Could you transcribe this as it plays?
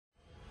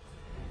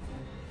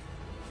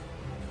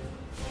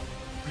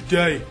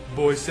day,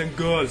 boys and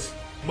girls,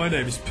 my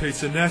name is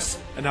P.Ness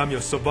and I'm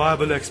your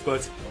survival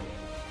expert.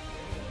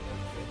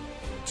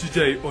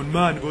 Today on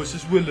Man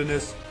vs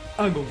Wilderness,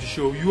 I'm going to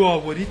show you all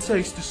what it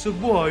takes to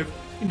survive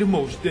in the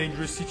most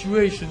dangerous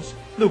situations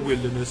the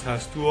wilderness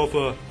has to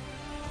offer.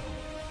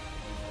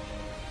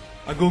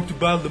 I'm going to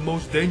battle the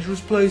most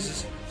dangerous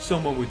places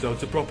someone without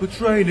the proper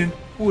training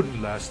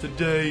wouldn't last a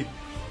day.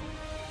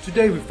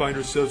 Today we find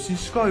ourselves in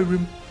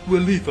Skyrim, where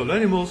lethal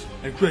animals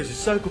and crazy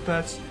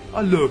psychopaths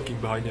are lurking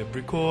behind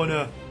every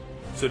corner.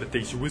 So the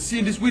things you will see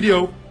in this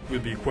video will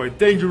be quite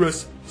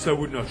dangerous, so I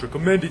would not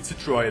recommend it to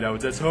try it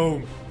out at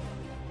home.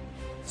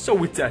 So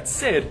with that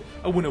said,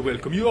 I want to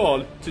welcome you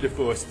all to the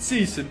first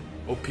season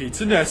of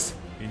P.Ness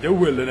in the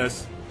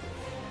wilderness.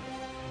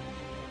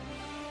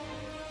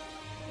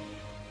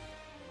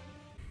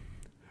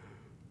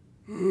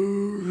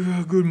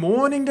 Good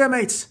morning there,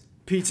 mates.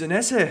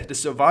 P.Ness here, the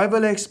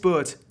survival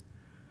expert.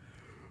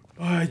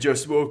 I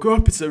just woke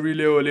up, it's a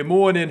really early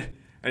morning,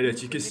 and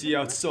as you can see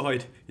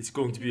outside, it's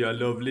going to be a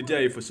lovely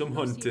day for some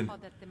hunting.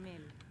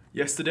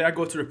 Yesterday I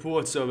got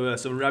reports of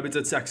some rabbit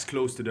attacks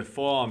close to the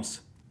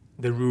farms.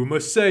 The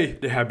rumors say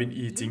they have been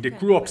eating the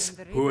crops,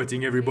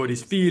 hurting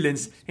everybody's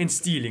feelings and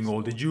stealing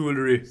all the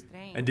jewelry.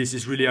 And this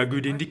is really a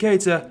good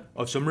indicator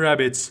of some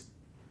rabbits.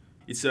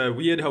 It's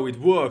weird how it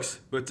works,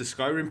 but the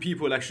Skyrim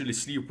people actually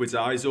sleep with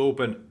their eyes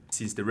open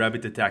since the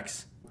rabbit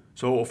attacks.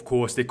 So of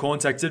course they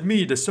contacted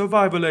me, the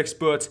survival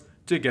expert,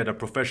 to get a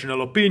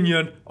professional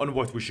opinion on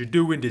what we should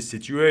do in this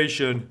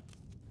situation.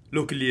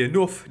 Luckily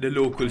enough, the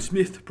local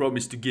smith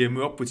promised to gear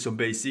me up with some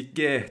basic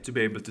gear to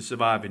be able to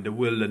survive in the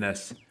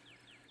wilderness.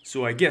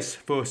 So I guess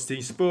first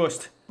things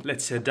first,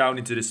 let's head down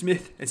into the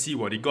smith and see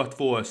what he got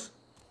for us.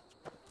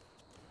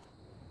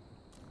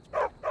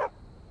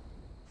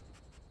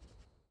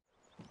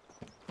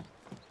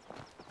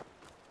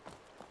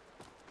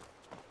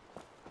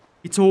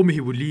 He told me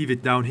he would leave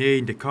it down here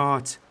in the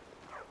cart.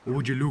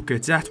 Would you look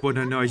at that, what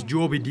a nice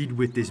job he did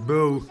with this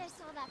bow.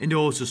 And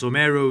also some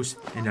arrows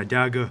and a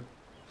dagger.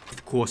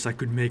 Of course I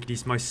could make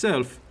these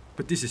myself,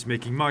 but this is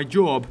making my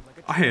job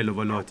a hell of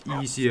a lot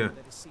easier.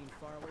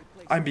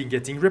 I've been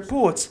getting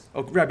reports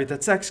of rabbit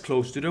attacks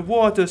close to the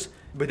waters,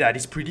 but that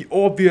is pretty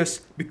obvious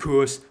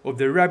because of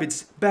the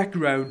rabbits'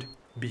 background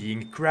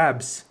being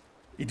crabs.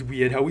 It's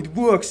weird how it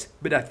works,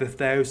 but after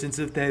thousands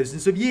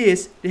of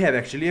years, they have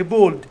actually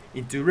evolved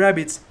into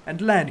rabbits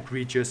and land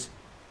creatures.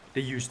 They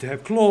used to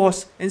have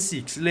claws and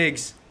 6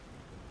 legs.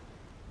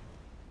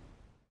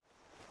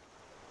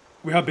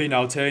 We have been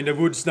out here in the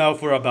woods now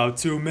for about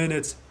 2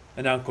 minutes,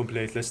 and I'm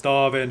completely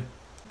starving.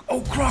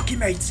 Oh crocky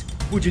mate!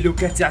 Would you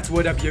look at that,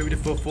 what a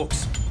beautiful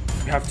fox.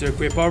 We have to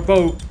equip our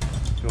bow.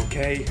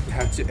 Okay, we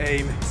have to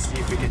aim, see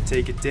if we can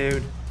take it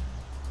down.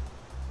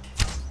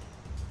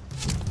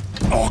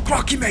 Oh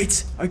crocky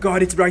mate! I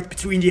got it right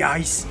between the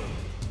eyes.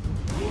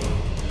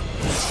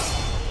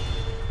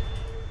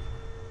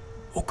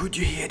 Oh, could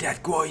you hear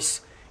that,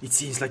 guys? It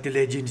seems like the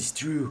legend is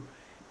true.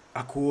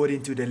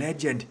 According to the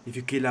legend, if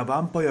you kill a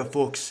vampire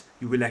fox,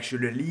 you will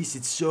actually release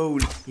its soul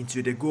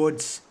into the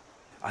gods.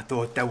 I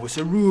thought that was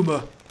a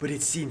rumor, but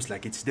it seems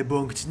like it's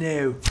debunked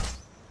now.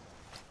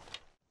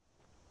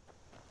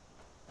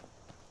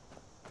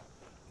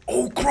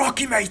 Oh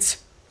crocky mate!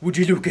 Would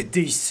you look at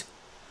this?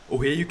 Oh,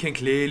 here you can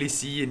clearly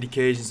see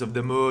indications of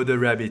the murder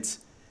rabbits.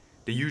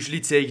 They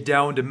usually take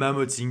down the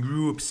mammoths in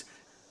groups.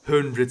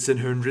 Hundreds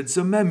and hundreds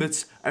of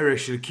mammoths are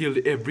actually killed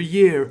every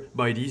year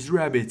by these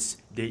rabbits.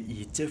 They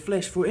eat their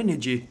flesh for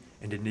energy,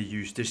 and then they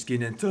use their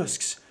skin and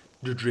tusks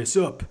to dress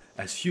up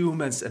as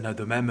humans and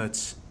other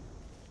mammoths.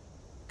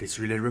 This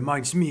really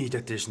reminds me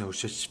that there's no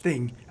such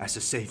thing as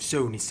a safe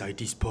zone inside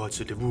these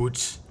parts of the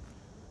woods.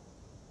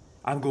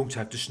 I'm going to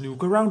have to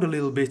snook around a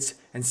little bit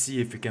and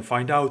see if we can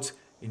find out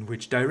in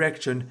which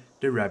direction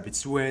the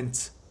rabbits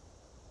went.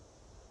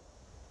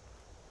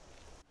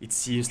 It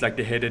seems like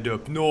they headed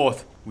up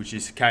north, which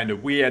is kind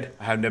of weird.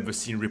 I have never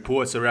seen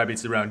reports of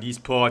rabbits around these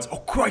parts. Oh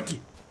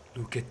crikey!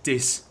 Look at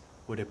this.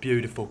 What a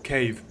beautiful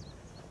cave.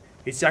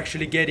 It's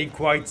actually getting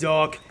quite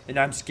dark, and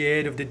I'm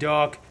scared of the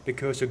dark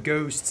because of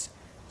ghosts.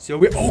 So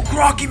we— oh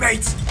crocky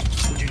mate!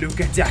 Would you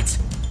look at that?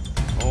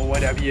 Oh,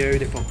 what a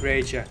beautiful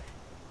creature.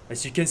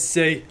 As you can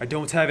see, I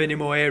don't have any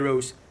more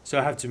arrows, so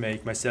I have to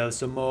make myself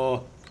some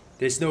more.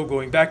 There's no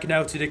going back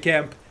now to the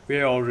camp.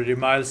 We're already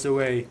miles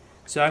away.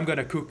 So I'm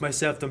gonna cook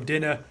myself some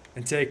dinner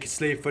and take a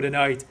sleep for the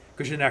night,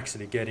 because it's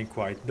actually getting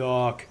quite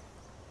dark.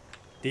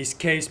 These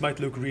caves might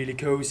look really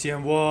cozy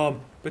and warm,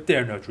 but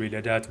they're not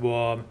really that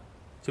warm.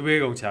 So we're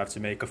going to have to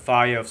make a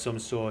fire of some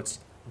sorts.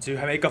 To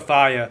make a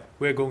fire,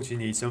 we're going to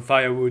need some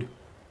firewood.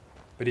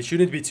 But it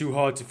shouldn't be too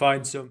hard to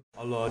find some.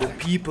 A lot of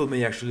people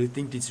may actually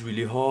think it's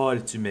really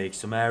hard to make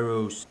some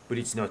arrows, but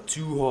it's not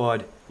too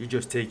hard. You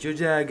just take your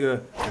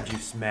dagger and you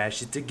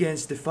smash it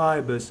against the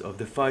fibers of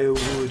the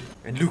firewood.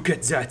 And look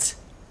at that!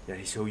 That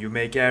is how you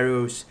make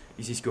arrows.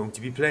 This is going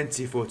to be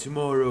plenty for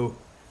tomorrow.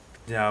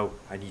 Now,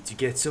 I need to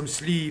get some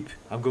sleep.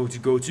 I'm going to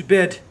go to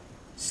bed,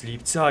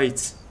 sleep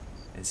tight,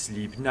 and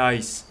sleep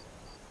nice.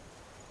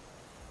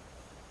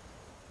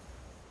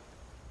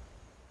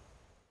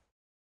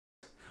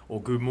 Oh,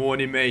 good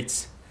morning,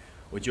 mates.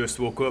 I just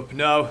woke up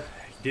now.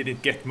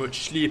 Didn't get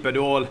much sleep at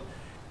all.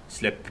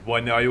 Slept with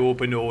one eye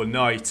open all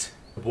night.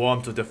 The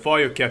warmth of the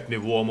fire kept me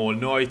warm all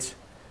night.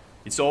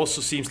 It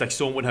also seems like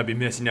someone had been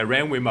messing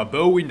around with my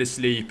bow in the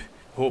sleep.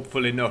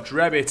 Hopefully not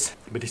rabbits,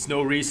 but it's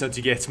no reason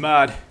to get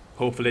mad.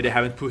 Hopefully they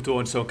haven't put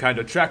on some kind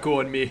of track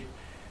on me,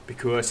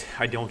 because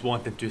I don't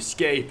want them to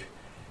escape.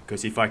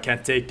 Because if I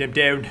can't take them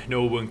down,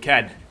 no one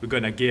can. We're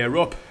gonna gear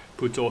up,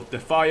 put out the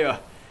fire,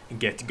 and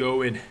get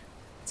going.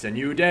 It's a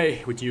new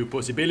day with new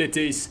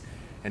possibilities,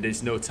 and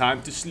there's no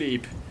time to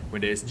sleep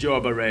when there's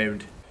job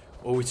around.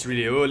 Oh, it's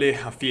really early,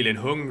 I'm feeling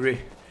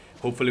hungry.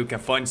 Hopefully we can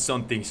find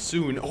something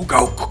soon. Oh,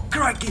 go,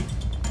 crikey!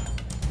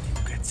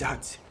 Look at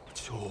that.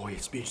 Oh,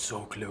 it's been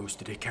so close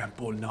to the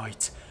camp all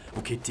night.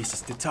 Okay, this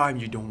is the time,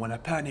 you don't wanna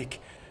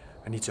panic.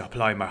 I need to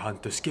apply my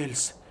hunter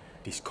skills.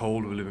 This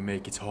cold will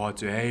make it hard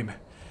to aim.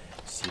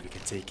 See if we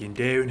can take him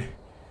down.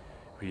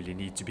 Really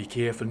need to be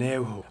careful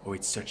now. Oh,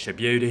 it's such a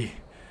beauty.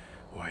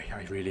 Oh,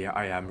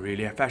 I am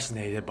really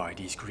fascinated by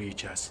these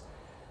creatures.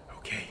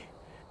 Okay.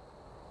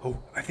 Oh,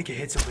 I think I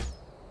hit something.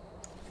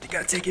 I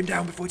gotta take him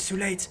down before it's too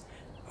late.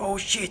 Oh,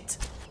 shit.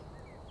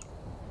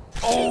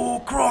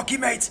 Oh, croaky,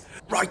 mate.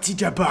 Right in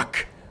the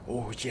back.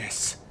 Oh,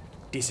 yes.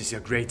 This is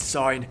a great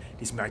sign.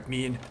 This might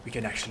mean we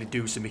can actually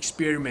do some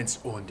experiments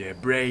on their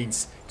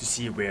brains to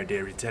see where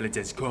their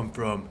intelligence come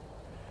from.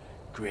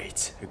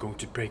 Great. We're going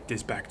to break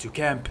this back to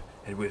camp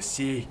and we'll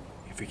see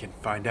if we can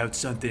find out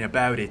something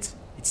about it.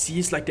 It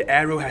seems like the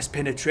arrow has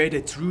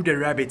penetrated through the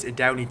rabbit and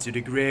down into the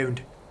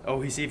ground.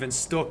 Oh, he's even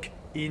stuck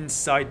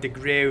inside the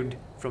ground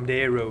from the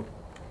arrow.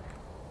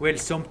 Well,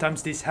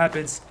 sometimes this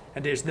happens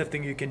and there's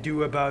nothing you can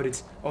do about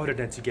it other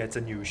than to get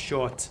a new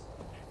shot.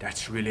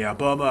 That's really a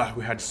bummer.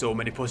 We had so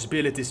many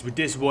possibilities with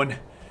this one.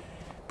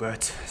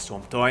 But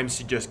sometimes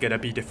you just gotta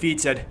be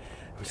defeated.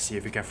 We'll see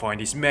if we can find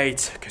his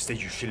mate, because they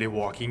usually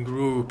walk in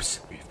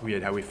groups.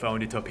 Weird how we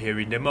found it up here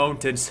in the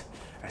mountains.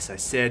 As I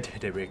said,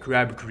 they were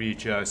crab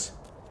creatures.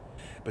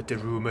 But the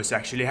rumors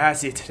actually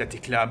has it that they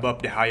climb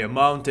up the higher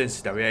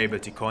mountains, that we're able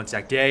to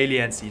contact the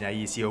aliens in an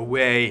easier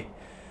way.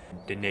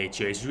 The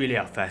nature is really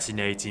a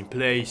fascinating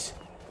place.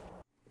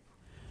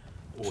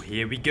 Oh,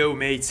 here we go,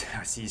 mate.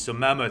 I see some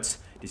mammoths.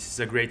 This is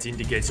a great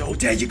indicator. Oh,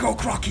 there you go,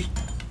 Crocky!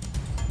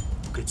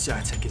 Look at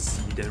that, I can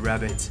see the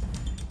rabbit.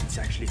 It's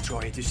actually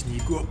trying to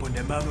sneak up on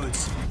the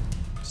mammoths.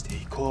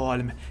 Stay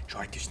calm,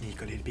 try to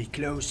sneak a little bit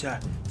closer.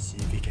 See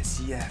if we can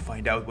see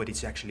find out what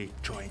it's actually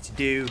trying to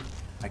do.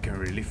 I can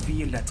really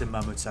feel that the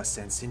mammoths are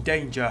sensing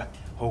danger.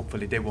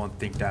 Hopefully they won't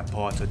think they're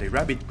part of the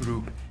rabbit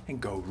group and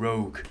go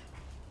rogue.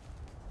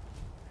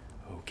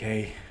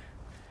 Okay.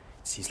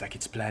 It seems like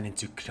it's planning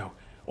to...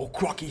 Oh,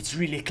 Crocky, it's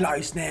really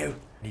close now.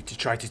 Need to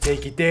try to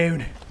take it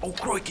down. Oh,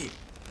 crikey!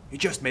 He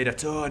just made a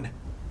turn.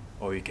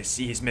 Oh, you can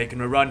see he's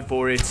making a run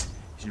for it.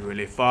 He's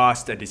really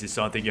fast, and this is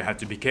something you have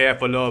to be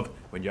careful of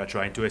when you're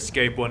trying to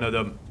escape one of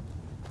them.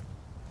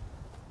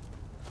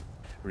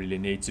 Really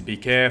need to be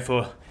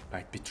careful.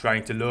 Might be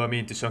trying to lure me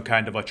into some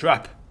kind of a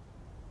trap.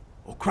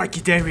 Oh,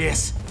 crikey, there he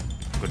is!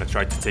 I'm gonna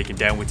try to take him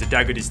down with the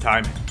dagger this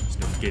time. He's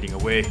not getting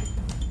away.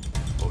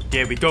 Oh,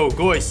 there we go,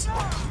 guys!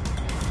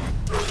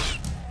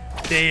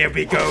 There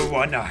we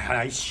go, a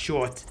nice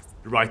shot.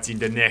 Right in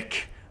the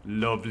neck.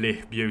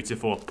 Lovely,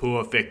 beautiful,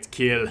 perfect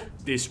kill.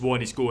 This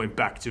one is going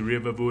back to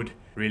Riverwood.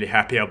 Really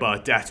happy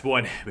about that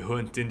one. We're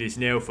hunting this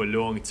now for a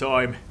long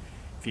time.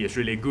 Feels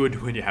really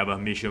good when you have a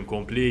mission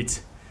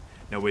complete.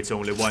 Now it's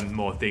only one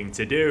more thing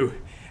to do,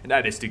 and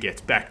that is to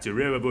get back to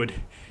Riverwood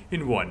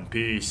in one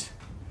piece.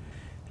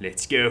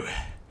 Let's go.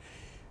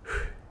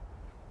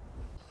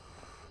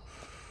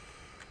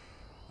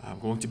 I'm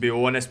going to be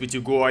honest with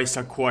you guys,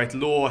 I'm quite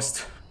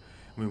lost.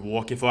 I've been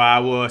walking for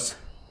hours,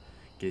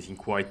 getting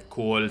quite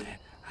cold.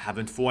 I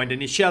haven't found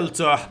any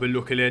shelter, but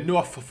luckily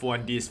enough I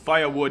found these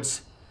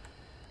firewoods.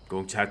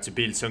 Going to have to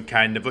build some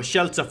kind of a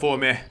shelter for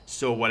me.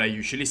 So what I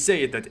usually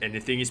say is that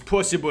anything is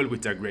possible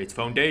with a great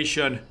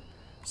foundation.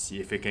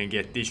 See if we can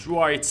get this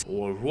right.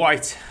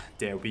 Alright,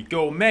 there we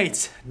go,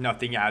 mate.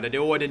 Nothing out of the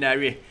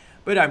ordinary,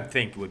 but I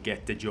think we'll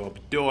get the job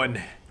done.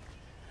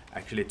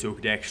 Actually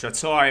took the extra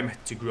time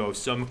to grow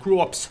some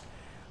crops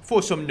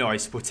for some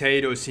nice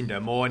potatoes in the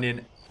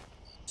morning.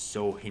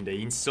 So in the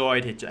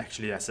inside, it's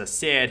actually, as I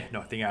said,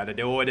 nothing out of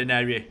the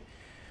ordinary,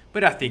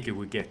 but I think it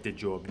will get the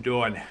job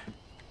done.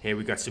 Here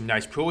we got some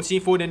nice protein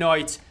for the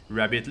night,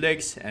 rabbit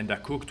legs and a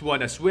cooked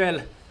one as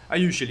well. I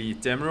usually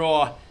eat them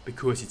raw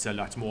because it's a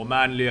lot more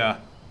manlier.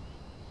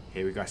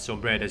 Here we got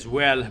some bread as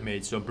well,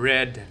 made some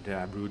bread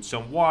and brewed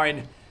some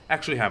wine.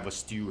 Actually have a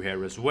stew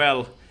here as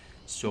well,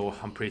 so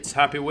I'm pretty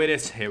happy with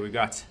it. Here we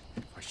got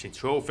Russian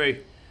trophy,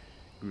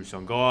 grew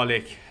some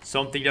garlic.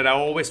 Something that I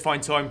always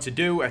find time to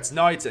do at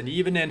night and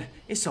evening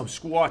is some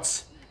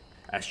squats.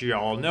 As you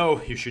all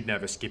know, you should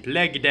never skip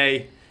leg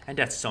day, and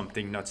that's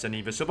something not an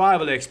even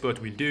survival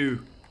expert will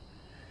do.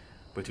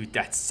 But with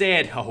that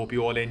said, I hope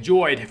you all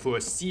enjoyed the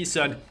first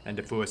season and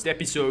the first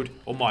episode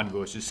of Man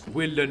vs.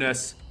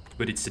 Wilderness.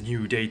 But it's a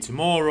new day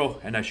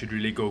tomorrow and I should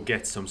really go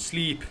get some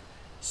sleep.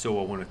 So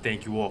I want to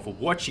thank you all for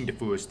watching the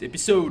first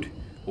episode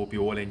Hope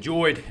you all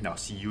enjoyed, and I'll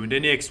see you in the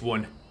next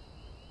one.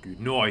 Good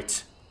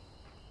night.